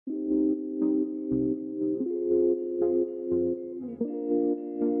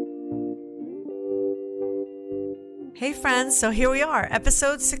Hey friends, so here we are,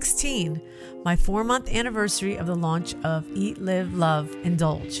 episode 16, my 4-month anniversary of the launch of Eat, Live, Love,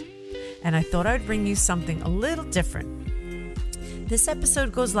 Indulge. And I thought I'd bring you something a little different. This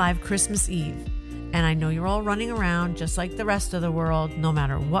episode goes live Christmas Eve, and I know you're all running around just like the rest of the world, no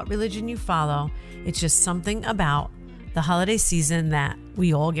matter what religion you follow. It's just something about the holiday season that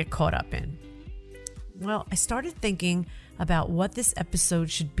we all get caught up in. Well, I started thinking about what this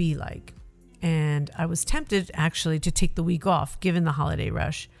episode should be like. And I was tempted actually to take the week off given the holiday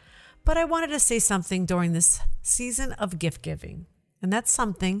rush. But I wanted to say something during this season of gift giving. And that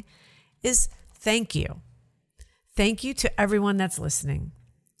something is thank you. Thank you to everyone that's listening.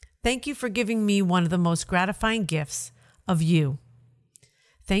 Thank you for giving me one of the most gratifying gifts of you.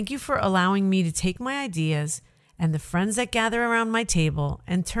 Thank you for allowing me to take my ideas and the friends that gather around my table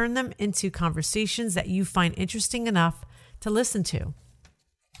and turn them into conversations that you find interesting enough to listen to.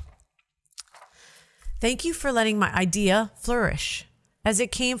 Thank you for letting my idea flourish, as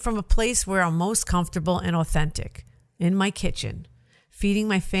it came from a place where I'm most comfortable and authentic, in my kitchen, feeding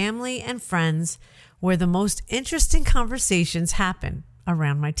my family and friends, where the most interesting conversations happen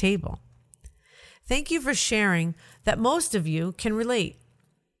around my table. Thank you for sharing that most of you can relate.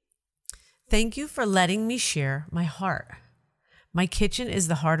 Thank you for letting me share my heart. My kitchen is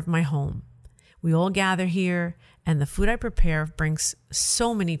the heart of my home. We all gather here, and the food I prepare brings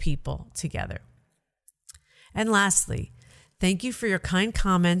so many people together. And lastly, thank you for your kind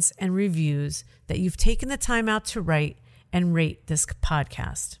comments and reviews that you've taken the time out to write and rate this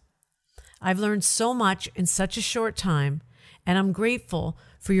podcast. I've learned so much in such a short time, and I'm grateful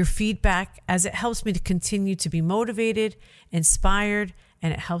for your feedback as it helps me to continue to be motivated, inspired,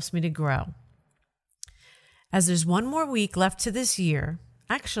 and it helps me to grow. As there's one more week left to this year,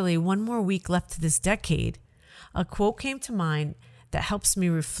 actually one more week left to this decade, a quote came to mind that helps me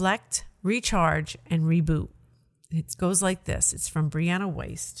reflect, recharge, and reboot. It goes like this. It's from Brianna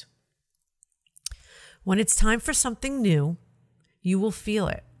Wiest. When it's time for something new, you will feel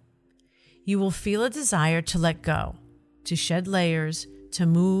it. You will feel a desire to let go, to shed layers, to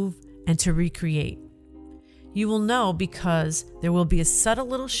move, and to recreate. You will know because there will be a subtle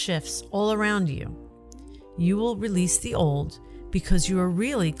little shifts all around you. You will release the old because you are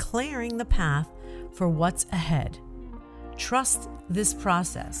really clearing the path for what's ahead. Trust this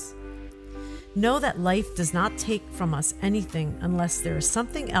process. Know that life does not take from us anything unless there is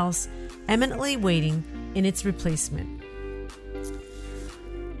something else eminently waiting in its replacement.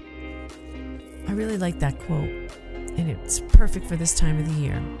 I really like that quote, and it's perfect for this time of the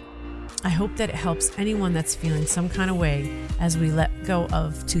year. I hope that it helps anyone that's feeling some kind of way as we let go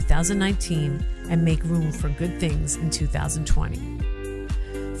of 2019 and make room for good things in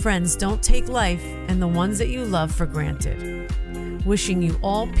 2020. Friends, don't take life and the ones that you love for granted. Wishing you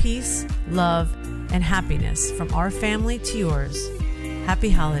all peace, love, and happiness from our family to yours. Happy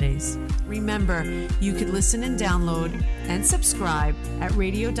holidays. Remember, you could listen and download and subscribe at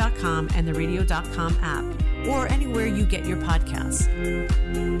radio.com and the radio.com app or anywhere you get your podcasts.